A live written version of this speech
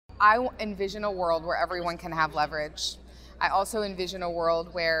I envision a world where everyone can have leverage. I also envision a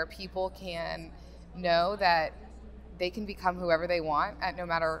world where people can know that they can become whoever they want at no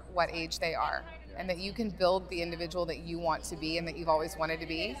matter what age they are, and that you can build the individual that you want to be and that you've always wanted to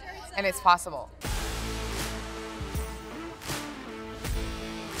be, and it's possible.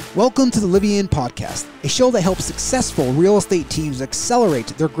 Welcome to the Livian Podcast, a show that helps successful real estate teams accelerate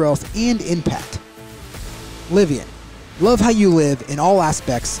their growth and impact. Livian, love how you live in all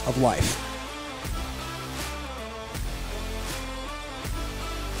aspects of life.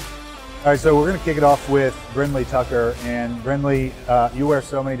 All right, so we're going to kick it off with Brindley Tucker. And Brindley, you wear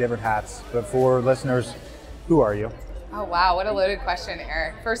so many different hats, but for listeners, who are you? Oh, wow. What a loaded question,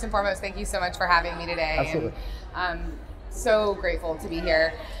 Eric. First and foremost, thank you so much for having me today. Absolutely. And, so grateful to be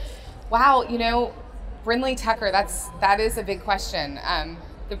here. Wow, Brindley Tucker, that is a big question.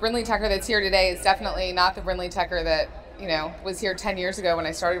 The Brindley Tucker that's here today is definitely not the Brindley Tucker that, was here 10 years ago when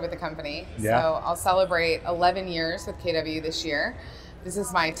I started with the company. Yeah. So I'll celebrate 11 years with KW this year. This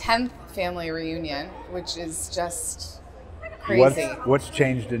is my 10th family reunion, which is just crazy. What's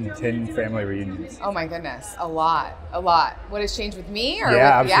changed in 10 family reunions? Oh my goodness, a lot. What has changed with me? Or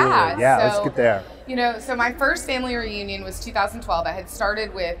yeah, with, absolutely. Yeah, let's get there. So my first family reunion was 2012. I had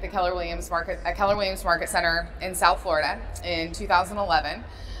started with the Keller Williams Market Center in South Florida in 2011.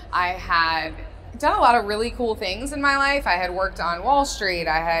 I had done a lot of really cool things in my life. I had worked on Wall Street.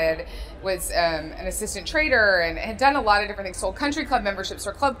 I was an assistant trader and had done a lot of different things, sold country club memberships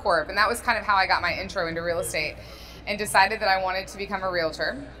for Club Corp. And that was kind of how I got my intro into real estate, and decided that I wanted to become a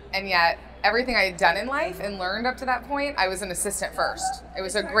realtor. And yet everything I had done in life and learned up to that point, I was an assistant first. It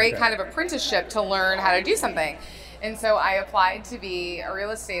was a great kind of apprenticeship to learn how to do something. And so I applied to be a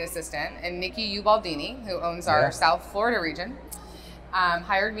real estate assistant, and Nikki Ubaldini, who owns our South Florida region,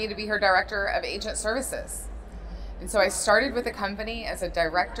 hired me to be her director of agent services. And so I started with the company as a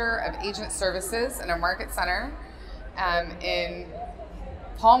director of agent services in a market center in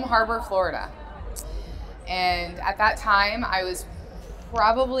Palm Harbor, Florida. And at that time, I was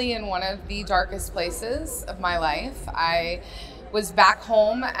probably in one of the darkest places of my life. I was back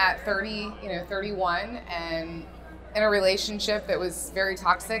home at 31, and in a relationship that was very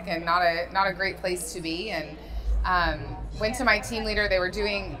toxic and not a great place to be. And went to my team leader. They were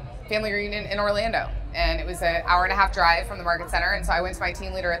doing family reunion in Orlando, and it was an hour and a half drive from the market center. And so I went to my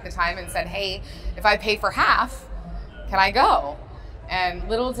team leader at the time and said, "Hey, if I pay for half, can I go?" And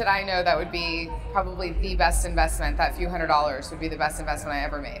little did I know that would be probably the best investment. That few $100s would be the best investment I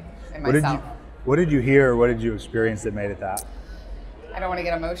ever made in myself. What did you hear? What did you experience that made it that? I don't want to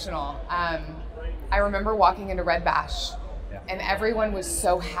get emotional. I remember walking into Red Bash, and everyone was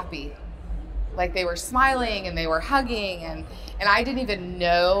so happy. Like, they were smiling and they were hugging, and I didn't even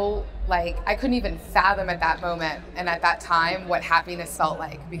know, I couldn't even fathom at that moment and at that time what happiness felt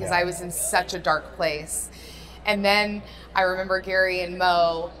like, because I was in such a dark place. And then I remember Gary and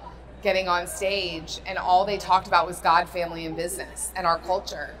Mo getting on stage, and all they talked about was God, family, and business and our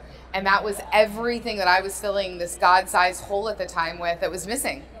culture. And that was everything that I was filling this God-sized hole at the time with that was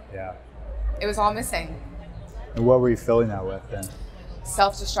missing. Yeah. It was all missing. And what were you filling that with then?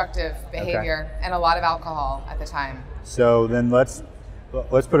 Self-destructive behavior and a lot of alcohol at the time. So then let's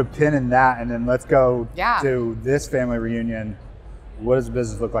put a pin in that, and then let's go to this family reunion. What does the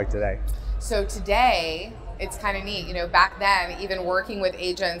business look like today? So today, it's kind of neat. Back then, even working with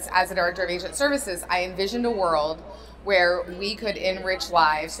agents as a director of agent services, I envisioned a world where we could enrich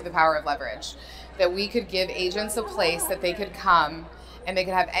lives through the power of leverage. That we could give agents a place that they could come and they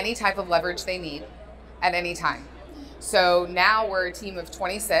could have any type of leverage they need at any time. So now we're a team of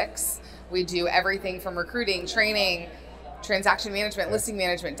 26. We do everything from recruiting, training, transaction management, listing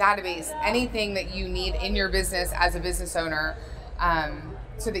management, database, anything that you need in your business as a business owner,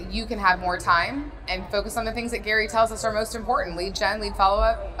 so that you can have more time and focus on the things that Gary tells us are most important: lead gen, lead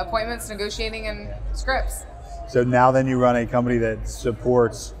follow-up, appointments, negotiating, and scripts. So now then you run a company that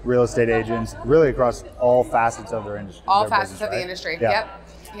supports real estate agents really across all facets of their industry. All facets of the industry, yep.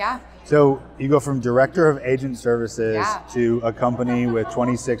 Yeah. So you go from director of agent services to a company with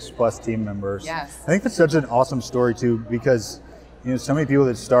 26 plus team members. Yes. I think that's such an awesome story too, because so many people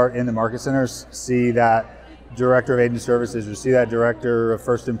that start in the market centers see that director of agent services or see that director of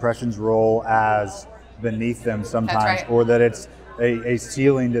first impressions role as beneath them sometimes, or that it's a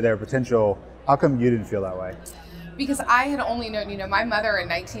ceiling to their potential. How come you didn't feel that way? Because I had only known, my mother in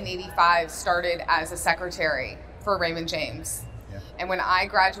 1985 started as a secretary for Raymond James. And when I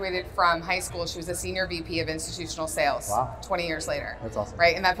graduated from high school, she was a senior VP of institutional sales. Wow. 20 years later. That's awesome.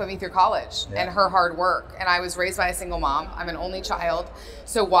 Right? And that put me through college Yeah. and her hard work. And I was raised by a single mom. I'm an only child.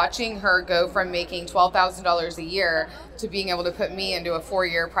 So watching her go from making $12,000 a year to being able to put me into a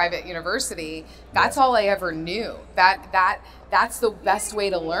 4-year private university, that's all I ever knew. That's the best way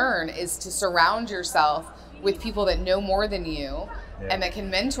to learn, is to surround yourself with people that know more than you and that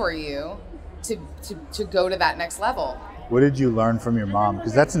can mentor you to go to that next level. What did you learn from your mom?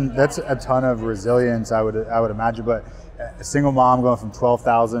 Because that's a ton of resilience, I would imagine. But a single mom going from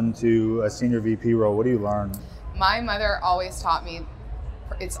 12,000 to a senior VP role, what do you learn? My mother always taught me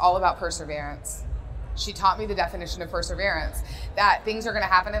it's all about perseverance. She taught me the definition of perseverance, that things are going to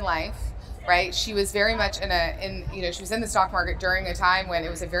happen in life. Right? She was very much she was in the stock market during a time when it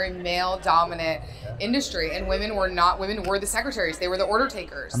was a very male dominant industry, and women were the secretaries. They were the order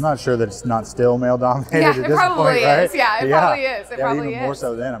takers. I'm not sure that it's not still male dominated at this probably point, right? is. Yeah, it probably is. It probably even is. more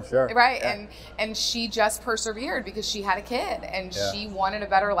so then, I'm sure. Right. Yeah. And she just persevered because she had a kid, and she wanted a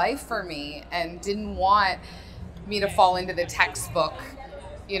better life for me and didn't want me to fall into the textbook,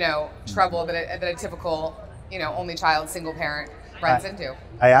 trouble that a typical, only child, single parent runs into.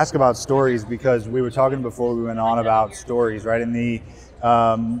 I ask about stories because we were talking before we went on about stories, right? In the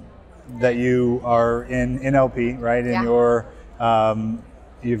that you are in NLP, right? In your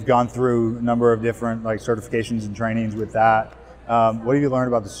you've gone through a number of different certifications and trainings with that. What have you learned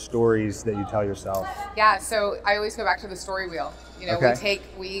about the stories that you tell yourself? Yeah, so I always go back to the story wheel.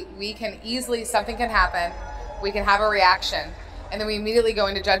 We can easily, something can happen, we can have a reaction, and then we immediately go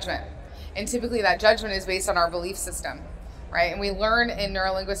into judgment. And typically that judgment is based on our belief system. Right? And we learn in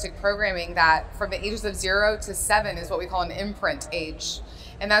neurolinguistic programming that from the ages of 0 to 7 is what we call an imprint age.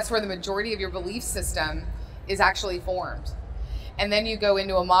 And that's where the majority of your belief system is actually formed. And then you go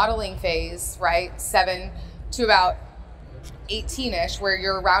into a modeling phase, right? 7 to about 18-ish, where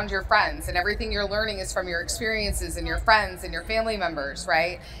you're around your friends and everything you're learning is from your experiences and your friends and your family members,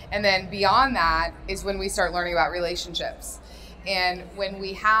 right? And then beyond that is when we start learning about relationships. And when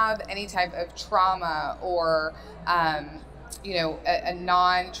we have any type of trauma or a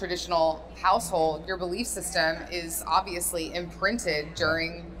non-traditional household, your belief system is obviously imprinted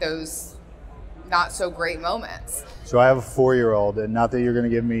during those not so great moments. So I have a 4-year-old, and not that you're going to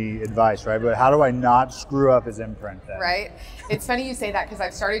give me advice, right? But how do I not screw up his imprint then? Right. It's funny you say that because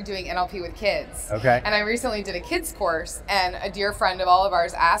I've started doing NLP with kids. Okay. And I recently did a kids course, and a dear friend of all of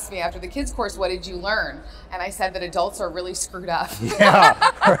ours asked me after the kids course, what did you learn? And I said that adults are really screwed up. Yeah,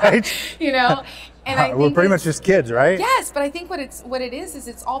 right? And I think we're pretty much just kids, right? Yes, but I think what it is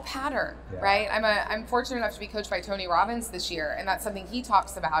it's all pattern, right? I'm fortunate enough to be coached by Tony Robbins this year, and that's something he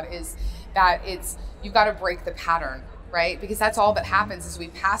talks about, is that you've got to break the pattern, right? Because that's all that happens is we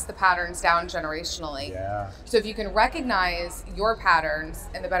pass the patterns down generationally. Yeah. So if you can recognize your patterns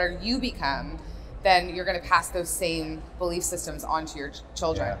and the better you become, then you're going to pass those same belief systems onto your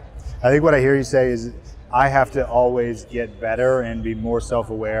children. Yeah. I think what I hear you say is I have to always get better and be more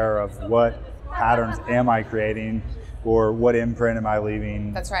self-aware of what patterns am I creating or what imprint am I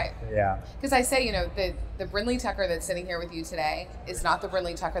leaving. That's right. Yeah. Because I say, the Brindley Tucker that's sitting here with you today is not the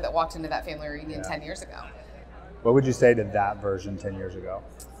Brindley Tucker that walked into that family reunion 10 years ago. What would you say to that version 10 years ago?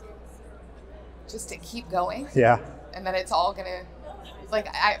 Just to keep going. Yeah. And then it's all going to,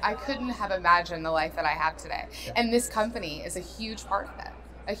 I couldn't have imagined the life that I have today. Yeah. And this company is a huge part of that.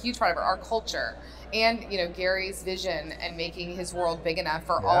 A huge part of it, our culture, and Gary's vision and making his world big enough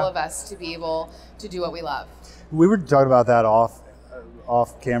for all of us to be able to do what we love. We were talking about that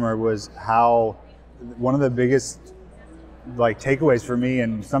off camera, was how one of the biggest takeaways for me,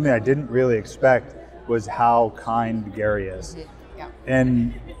 and something I didn't really expect, was how kind Gary is. Mm-hmm. Yeah.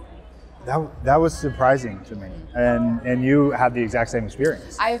 And that was surprising to me. And you had the exact same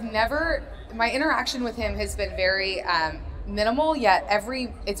experience. My interaction with him has been very minimal, yet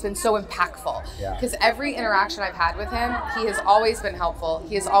it's been so impactful. Because every interaction I've had with him, he has always been helpful.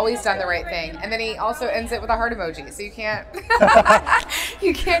 He has always done the right thing. And then he also ends it with a heart emoji. So you can't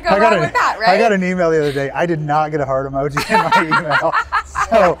go wrong with that, right? I got an email the other day. I did not get a heart emoji in my email.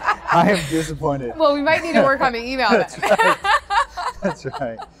 So I am disappointed. Well, we might need to work on the email then. Right. That's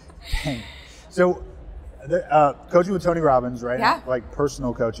right. Dang. So coaching with Tony Robbins, right? Yeah.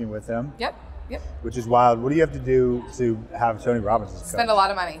 Personal coaching with him. Yep. Which is wild. What do you have to do to have Tony Robbins as a coach? Spend a lot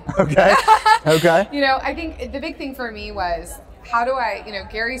of money. Okay. Okay. I think the big thing for me was, how do I,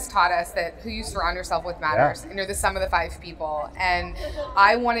 Gary's taught us that who you surround yourself with matters, and you're the sum of the 5 people. And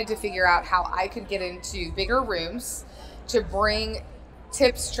I wanted to figure out how I could get into bigger rooms to bring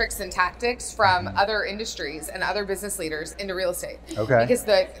tips, tricks, and tactics from other industries and other business leaders into real estate. Okay. Because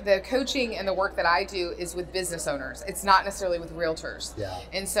the coaching and the work that I do is with business owners. It's not necessarily with realtors. Yeah.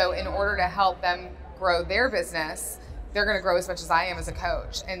 And so in order to help them grow their business, they're going to grow as much as I am as a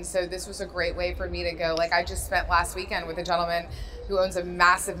coach. And so this was a great way for me to go. Like, I just spent last weekend with a gentleman who owns a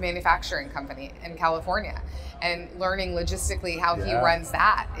massive manufacturing company in California, and learning logistically how he runs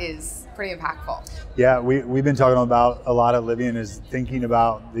that is pretty impactful. Yeah, we've been talking about a lot at Livian is thinking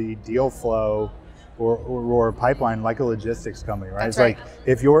about the deal flow or pipeline like a logistics company, right? That's It's right. like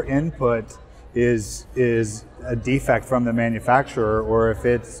if your input is a defect from the manufacturer, or if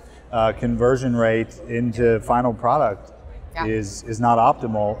it's conversion rate into final product is not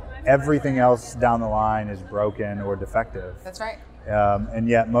optimal, everything else down the line is broken or defective. That's right. And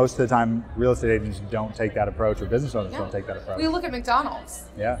yet most of the time real estate agents don't take that approach, or business owners don't take that approach. We look at McDonald's.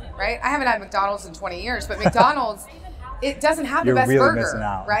 Yeah. Right? I haven't had McDonald's in 20 years, but McDonald's, it doesn't have You're the best really burger, missing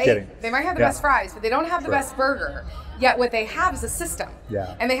out. I'm right? kidding. They might have the best fries, but they don't have the best burger. Yet what they have is a system.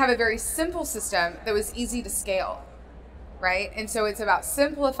 Yeah. And they have a very simple system that was easy to scale, right? And so it's about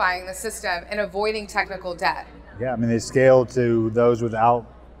simplifying the system and avoiding technical debt. Yeah, I mean, they scale to those without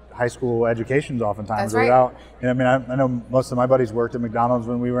high school educations oftentimes. That's right. Without, I mean, I know most of my buddies worked at McDonald's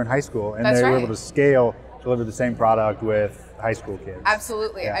when we were in high school, and That's they were right. able to scale, deliver the same product with high school kids.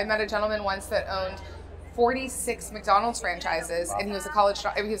 Absolutely. Yeah. I met a gentleman once that owned 46 McDonald's franchises, and he was a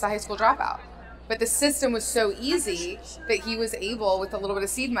high school dropout. But the system was so easy that he was able, with a little bit of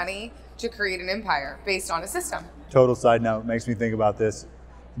seed money, to create an empire based on a system. Total side note, makes me think about this.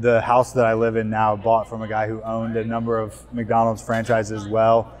 The house that I live in now bought from a guy who owned a number of McDonald's franchises as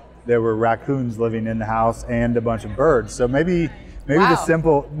well. There were raccoons living in the house and a bunch of birds. So maybe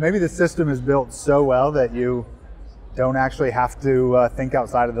the system is built so well that you don't actually have to think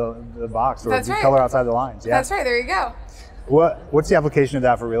outside of the box, or color outside the lines. Yeah. That's right. There you go. What's the application of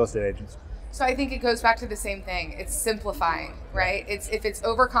that for real estate agents? So I think it goes back to the same thing. It's simplifying, right? If it's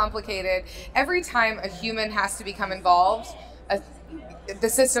overcomplicated, every time a human has to become involved, the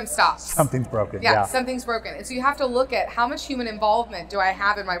system stops. Something's broken. Yeah, something's broken. And so you have to look at how much human involvement do I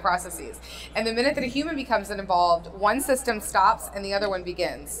have in my processes. And the minute that a human becomes involved, one system stops and the other one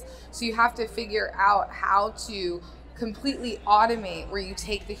begins. So you have to figure out how to completely automate where you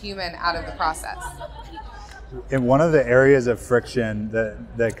take the human out of the process. And one of the areas of friction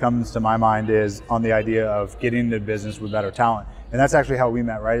that comes to my mind is on the idea of getting into business with better talent. And that's actually how we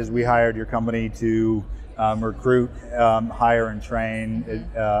met, right? Is we hired your company to recruit, hire, and train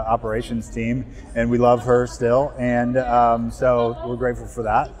operations team, and we love her still, and so we're grateful for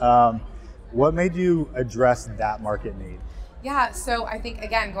that. What made you address that market need? Yeah, so I think,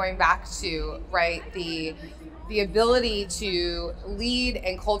 again, going back to, right, the ability to lead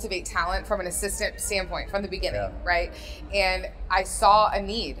and cultivate talent from an assistant standpoint from the beginning, right? And I saw a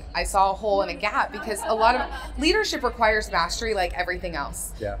need. I saw a hole and a gap, because a lot of leadership requires mastery like everything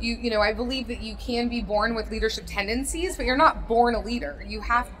else. Yeah. You know, I believe that you can be born with leadership tendencies, but you're not born a leader. You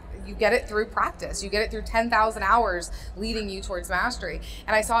get it through practice. You get it through 10,000 hours leading you towards mastery.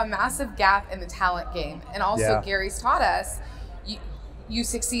 And I saw a massive gap in the talent game. And also Gary's taught us, you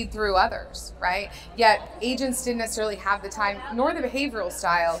succeed through others, right? Yet agents didn't necessarily have the time nor the behavioral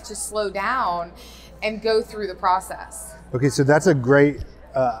style to slow down and go through the process. Okay, so that's a great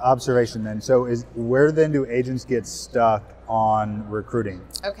observation then. So where then do agents get stuck on recruiting?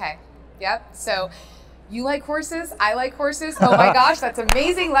 Okay, yep. So you like horses, I like horses. Oh my gosh, that's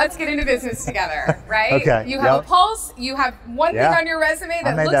amazing. Let's get into business together, right? Okay. You have a pulse, you have one thing on your resume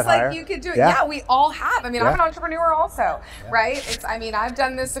that looks like you could do it. Yeah, we all have. I mean, I'm an entrepreneur also, right? I've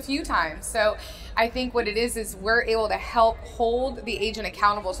done this a few times. So I think what it is we're able to help hold the agent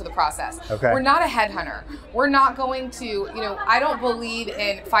accountable to the process. Okay. We're not a headhunter. We're not going to, I don't believe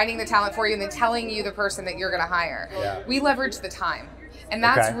in finding the talent for you and then telling you the person that you're going to hire. Yeah. We leverage the time. And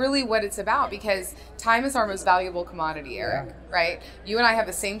that's really what it's about, because time is our most valuable commodity, Eric, right? You and I have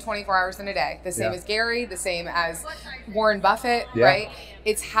the same 24 hours in a day, the same as Gary, the same as Warren Buffett, right?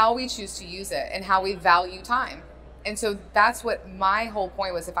 It's how we choose to use it and how we value time. And so that's what my whole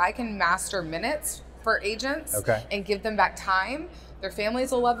point was. If I can master minutes for agents and give them back time, their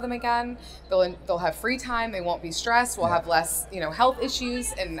families will love them again. They'll have free time. They won't be stressed. We'll have less, health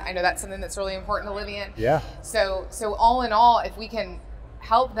issues. And I know that's something that's really important to live in. Yeah. So all in all, if we can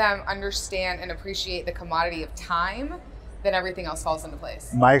help them understand and appreciate the commodity of time, then everything else falls into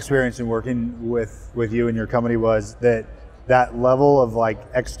place. My experience in working with you and your company was that level of like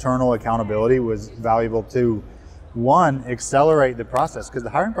external accountability was valuable to, one, accelerate the process, because the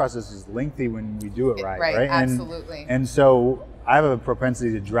hiring process is lengthy when we do it right? Right, absolutely. And so I have a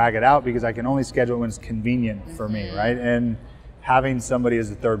propensity to drag it out because I can only schedule it when it's convenient for me, right? And having somebody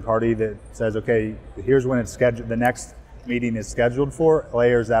as a third party that says, okay, here's when it's scheduled, the next meeting is scheduled for,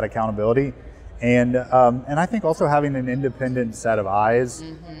 layers that accountability. And I think also having an independent set of eyes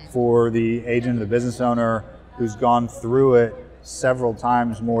for the agent or the business owner who's gone through it several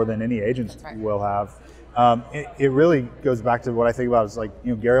times more than any agents will have. It really goes back to what I think about is like,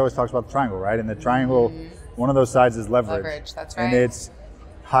 Gary always talks about the triangle, right? And the triangle, one of those sides is leverage. That's right. And it's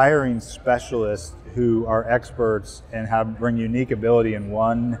hiring specialists who are experts and bring unique ability in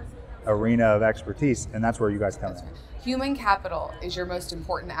one arena of expertise, and that's where you guys come in. Human capital is your most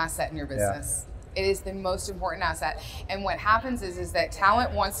important asset in your business. It is the most important asset. And what happens is that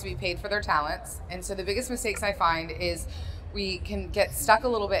talent wants to be paid for their talents. And so the biggest mistakes I find is we can get stuck a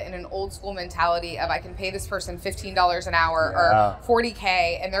little bit in an old school mentality of I can pay this person $15 an hour or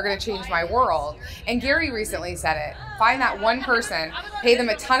 $40K and they're going to change my world. And Gary recently said it. Find that one person, pay them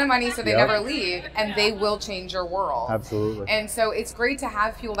a ton of money so they never leave, and they will change your world. Absolutely. And so it's great to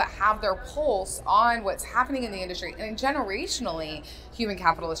have people that have their pulse on what's happening in the industry. And generationally, human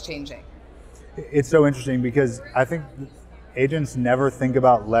capital is changing. It's so interesting because I think agents never think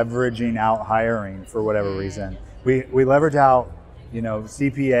about leveraging out hiring for whatever reason. We leverage out,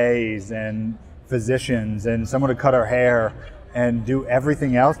 CPAs and physicians and someone to cut our hair and do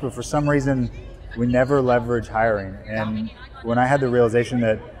everything else, but for some reason we never leverage hiring. And when I had the realization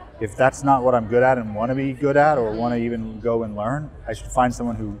that if that's not what I'm good at and want to be good at or want to even go and learn, I should find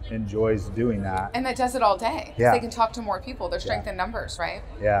someone who enjoys doing that. And that does it all day. Yeah. They can talk to more people. Their strength in numbers, right?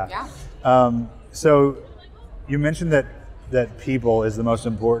 Yeah. So you mentioned that people is the most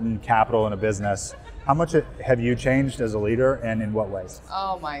important capital in a business. How much have you changed as a leader, and in what ways?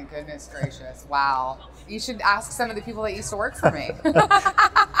 Oh my goodness gracious. Wow. You should ask some of the people that used to work for me.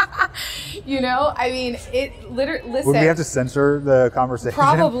 It literally, listen. Would we have to censor the conversation?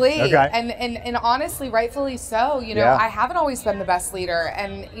 Probably. Okay. And honestly, rightfully so. I haven't always been the best leader.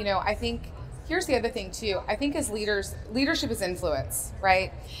 And, I think here's the other thing too. I think as leaders, leadership is influence,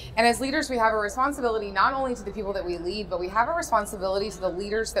 right? And as leaders, we have a responsibility not only to the people that we lead, but we have a responsibility to the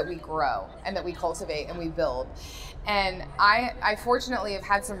leaders that we grow and that we cultivate and we build. And I fortunately have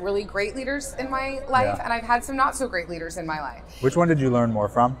had some really great leaders in my life, and I've had some not so great leaders in my life. Which one did you learn more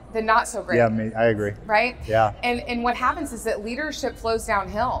from? The not so great. Yeah, I agree. Right? Yeah. And what happens is that leadership flows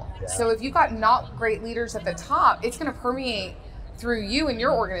downhill. Yeah. So if you've got not great leaders at the top, it's going to permeate through you and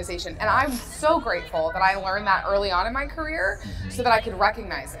your organization. And I'm so grateful that I learned that early on in my career so that I could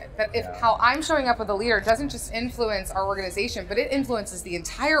recognize it. That if how I'm showing up with a leader doesn't just influence our organization, but it influences the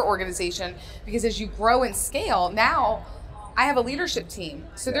entire organization, because as you grow and scale, now I have a leadership team.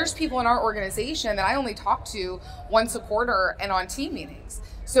 So there's people in our organization that I only talk to once a quarter and on team meetings.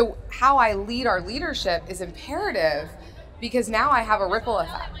 So how I lead our leadership is imperative, because now I have a ripple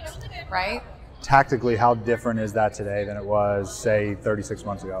effect, right? Tactically, how different is that today than it was, say, 36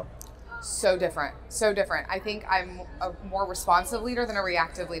 months ago? So different. I think I'm a more responsive leader than a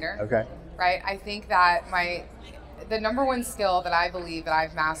reactive leader. Okay. Right? I think that the number one skill that I believe that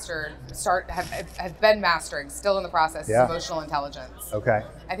I've mastered, have been mastering, still in the process, is emotional intelligence. Okay.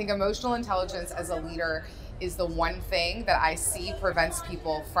 I think emotional intelligence as a leader is the one thing that I see prevents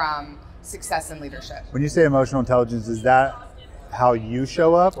people from success in leadership. When you say emotional intelligence, is that how you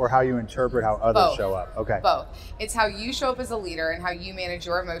show up or how you interpret how others show up? Okay. Both. It's how you show up as a leader and how you manage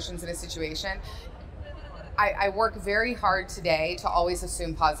your emotions in a situation. I work very hard today to always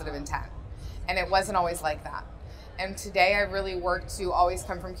assume positive intent, and it wasn't always like that. And today I really work to always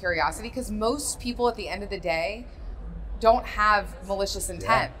come from curiosity, because most people at the end of the day don't have malicious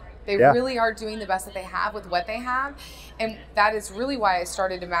intent. They really are doing the best that they have with what they have. And that is really why I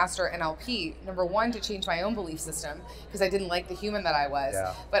started to master NLP. Number one, to change my own belief system, because I didn't like the human that I was,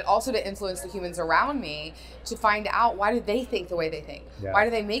 but also to influence the humans around me to find out, why do they think the way they think? Why do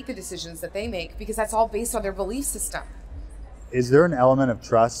they make the decisions that they make? Because that's all based on their belief system. Is there an element of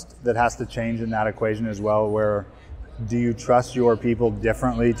trust that has to change in that equation as well, where do you trust your people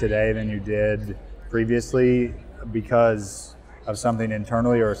differently today than you did previously because of something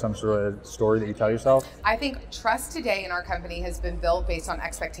internally or some sort of story that you tell yourself? I think trust today in our company has been built based on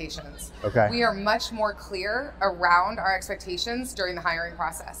expectations. Okay. We are much more clear around our expectations during the hiring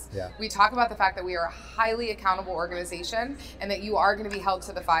process. We talk about the fact that we are a highly accountable organization and that you are going to be held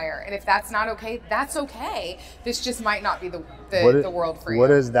to the fire. And if that's not okay, that's okay. This just might not be the world for you. What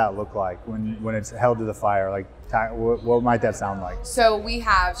does that look like when it's held to the fire? Like, what might that sound like? So we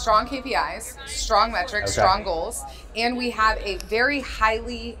have strong KPIs, strong metrics, strong goals, and we have a very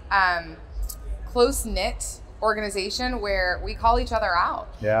highly close-knit organization where we call each other out.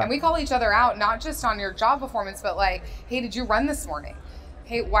 And we call each other out not just on your job performance, but like, hey, did you run this morning?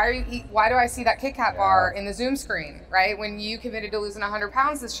 hey, why do I see that Kit Kat bar in the Zoom screen, right? When you committed to losing 100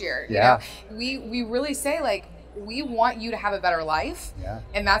 pounds this year, you know, we really say like, we want you to have a better life,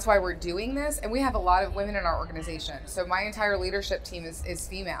 and that's why we're doing this. And we have a lot of women in our organization. So my entire leadership team is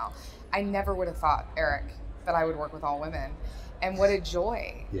female. I never would have thought, Eric, that I would work with all women. And what a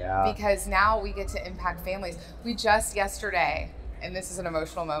joy. Yeah. Because now we get to impact families. We just yesterday, and this is an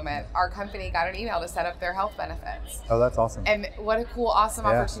emotional moment, our company got an email to set up their health benefits. Oh, that's awesome. And what a cool, awesome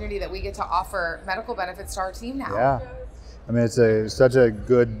opportunity that we get to offer medical benefits to our team now. Yeah. I mean, it's such a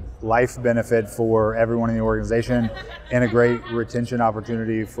good life benefit for everyone in the organization, and a great retention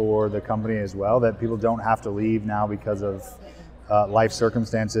opportunity for the company as well, that people don't have to leave now because of life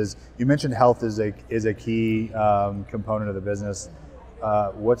circumstances. You mentioned health is a key component of the business.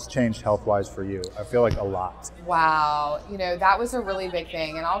 What's changed health-wise for you? I feel like a lot. Wow. You know, that was a really big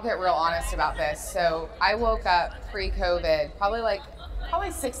thing, and I'll get real honest about this. So I woke up pre-COVID,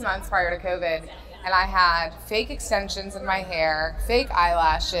 probably 6 months prior to COVID, and I had fake extensions in my hair, fake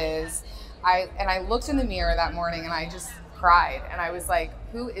eyelashes. I looked in the mirror that morning and I just cried. And I was like,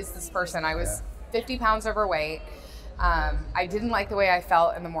 who is this person? I was 50 pounds overweight. I didn't like the way I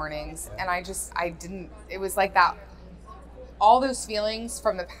felt in the mornings. And it was like that, all those feelings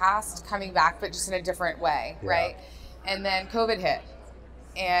from the past coming back, but just in a different way, right? And then COVID hit.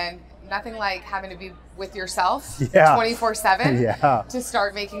 And nothing like having to be with yourself 24/7 to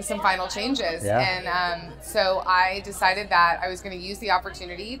start making some final changes. And so I decided that I was going to use the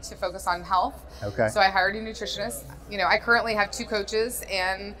opportunity to focus on health. So I hired a nutritionist. You know, I currently have 2 coaches,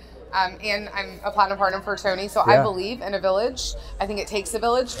 and I'm a platinum partner for Tony. So I believe in a village. I think it takes a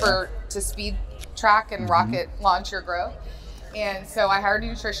village to speed track and rocket launch your growth. And so I hired a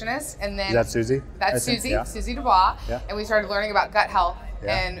nutritionist, and then is that Susie? That's Susie Dubois. And we started learning about gut health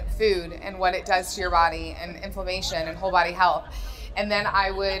and food and what it does to your body, and inflammation and whole body health. And then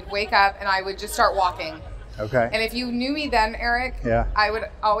I would wake up and I would just start walking. And if you knew me then, Eric, I would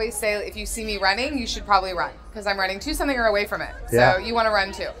always say, if you see me running, you should probably run, because I'm running to something or away from it. So you want to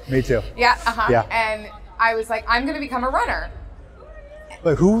run too. Me too. And I was like, I'm going to become a runner.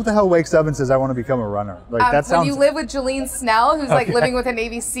 But who the hell wakes up and says, I want to become a runner? Like that sounds. When you live with Jolene Snell, who's like living with a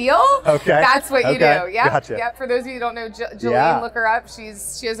Navy SEAL, that's what you do. Gotcha. Yep. For those of you who don't know Jolene, look her up. She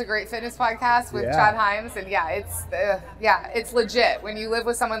has a great fitness podcast with Chad Himes, and it's legit when you live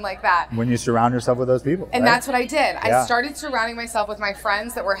with someone like that. When you surround yourself with those people. And that's what I did. I started surrounding myself with my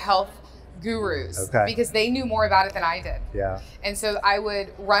friends that were health gurus, because they knew more about it than I did. And so I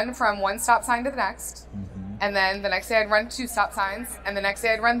would run from one stop sign to the next. And then the next day I'd run 2 stop signs, and the next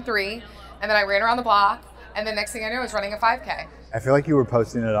day I'd run 3, and then I ran around the block, and the next thing I knew I was running a 5K. I feel like you were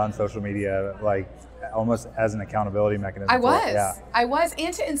posting it on social media, like almost as an accountability mechanism. I was,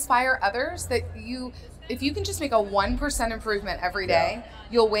 and to inspire others that if you can just make a 1% improvement every day,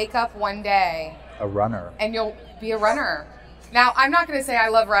 you'll wake up one day a runner, and you'll be a runner. Now, I'm not going to say I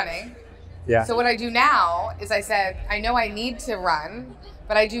love running. So what I do now is I said, I know I need to run,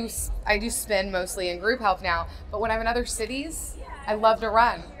 but I do spin mostly in group health now. But when I'm in other cities, I love to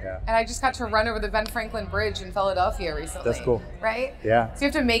run. And I just got to run over the Ben Franklin Bridge in Philadelphia recently. That's cool. Right? So you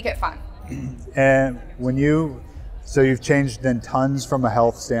have to make it fun. And so you've changed then tons from a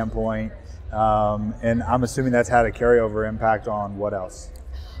health standpoint, and I'm assuming that's had a carryover impact on what else?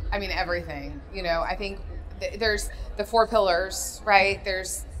 I mean, everything. You know, I think there's the 4 pillars, right?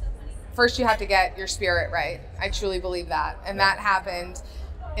 First you have to get your spirit right. I truly believe that. And that happened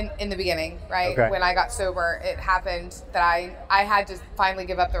in the beginning, right? When I got sober, it happened that I had to finally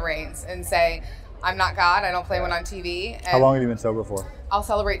give up the reins and say, I'm not God. I don't play one on TV. And how long have you been sober for? I'll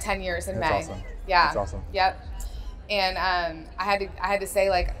celebrate 10 years in May. That's awesome. That's awesome. Yep. And I had to say,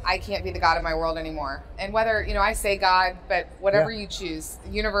 like, I can't be the God of my world anymore. And whether, I say God, but whatever you choose,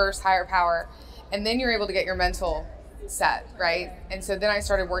 universe, higher power, and then you're able to get your mental set, right? And so then I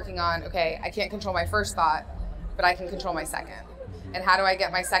started working on, I can't control my first thought, but I can control my second. And how do I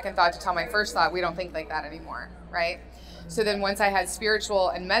get my second thought to tell my first thought, we don't think like that anymore, right? So then once I had spiritual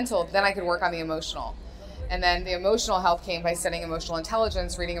and mental, then I could work on the emotional. And then the emotional health came by studying emotional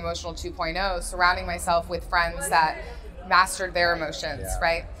intelligence, reading Emotional 2.0, surrounding myself with friends that mastered their emotions,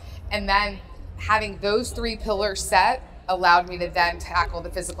 right? And then having those 3 pillars set allowed me to then tackle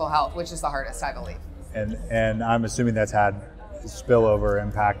the physical health, which is the hardest, I believe. And I'm assuming that's had spillover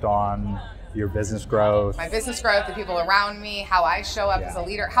impact on your business growth. My business growth, the people around me, how I show up as a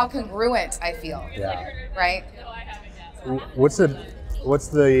leader, how congruent I feel. Right? What's the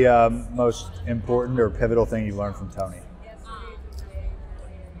most important or pivotal thing you've learned from Tony?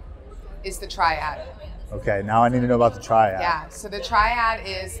 Is the triad. Okay, now I need to know about the triad. So the triad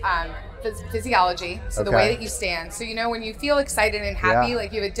is physiology, so the way that you stand. So, you know, when you feel excited and happy,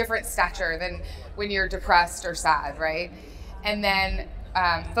 like you have a different stature than when you're depressed or sad, right? And then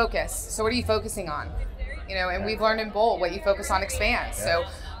focus. So what are you focusing on? You know, and we've learned in Bolt, what you focus on expands. So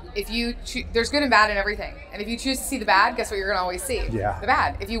if you there's good and bad in everything. And if you choose to see the bad, guess what you're going to always see? The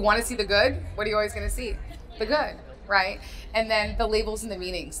bad. If you want to see the good, what are you always going to see? The good, right? And then the labels and the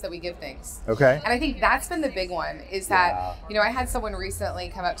meanings that we give things. Okay. And I think that's been the big one, is that, you know, I had someone recently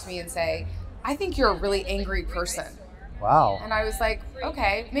come up to me and say, I think you're a really angry person. Wow. And I was like,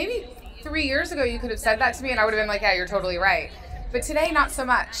 okay, maybe 3 years ago you could have said that to me and I would have been like, yeah, you're totally right. But today, not so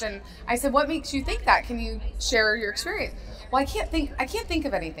much. And I said, what makes you think that? Can you share your experience? Well, I can't think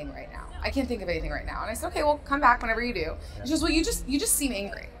of anything right now. I can't think of anything right now. And I said, okay, well, come back whenever you do. She goes, well, you just seem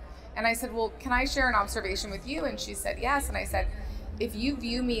angry. And I said, well, can I share an observation with you? And she said, yes. And I said, if you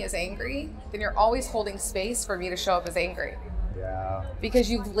view me as angry, then you're always holding space for me to show up as angry. Yeah. Because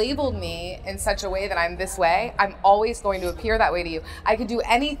you've labeled me in such a way that I'm this way, I'm always going to appear that way to you. I could do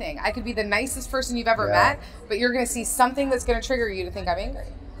anything. I could be the nicest person you've ever met, but you're going to see something that's going to trigger you to think I'm angry.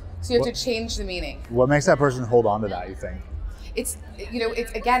 So you have to change the meaning. What makes that person hold on to that, you think? It's, you know,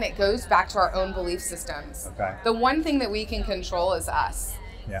 it's, again, it goes back to our own belief systems. Okay. The one thing that we can control is us.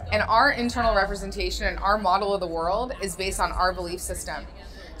 Yeah. And our internal representation and our model of the world is based on our belief system.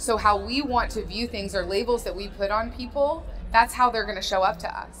 So how we want to view things, or labels that we put on people, that's how they're going to show up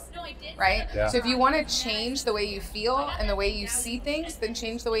to us, right? Yeah. So if you want to change the way you feel and the way you see things, then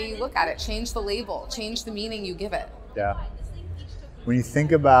change the way you look at it. Change the label. Change the meaning you give it. Yeah. When you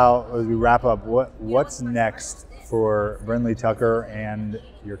think about, as we wrap up, what's next for Brindley Tucker and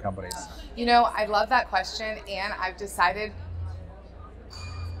your companies? You know, I love that question, and I've decided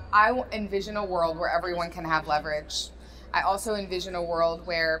I envision a world where everyone can have leverage. I also envision a world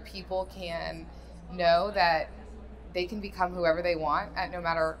where people can know that they can become whoever they want at no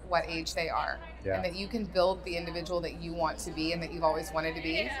matter what age they are. Yeah. And that you can build the individual that you want to be and that you've always wanted to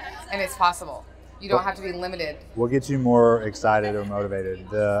be. And it's possible. You don't have to be limited. What gets you more excited or motivated?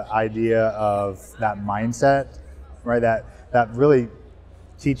 The idea of that mindset, right? That really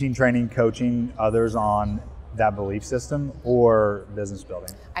teaching, training, coaching others on that belief system, or business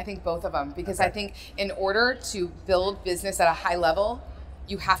building? I think both of them, because I think in order to build business at a high level,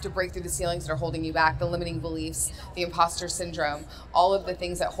 you have to break through the ceilings that are holding you back, the limiting beliefs, the imposter syndrome, all of the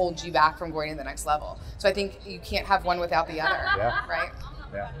things that hold you back from going to the next level. So I think you can't have one without the other, right?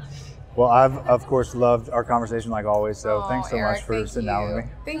 Yeah. Well, I've, of course, loved our conversation like always, so thanks so Eric, much for sitting down with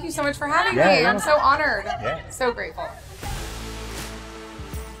me. Thank you so much for having me. I'm so honored. So grateful.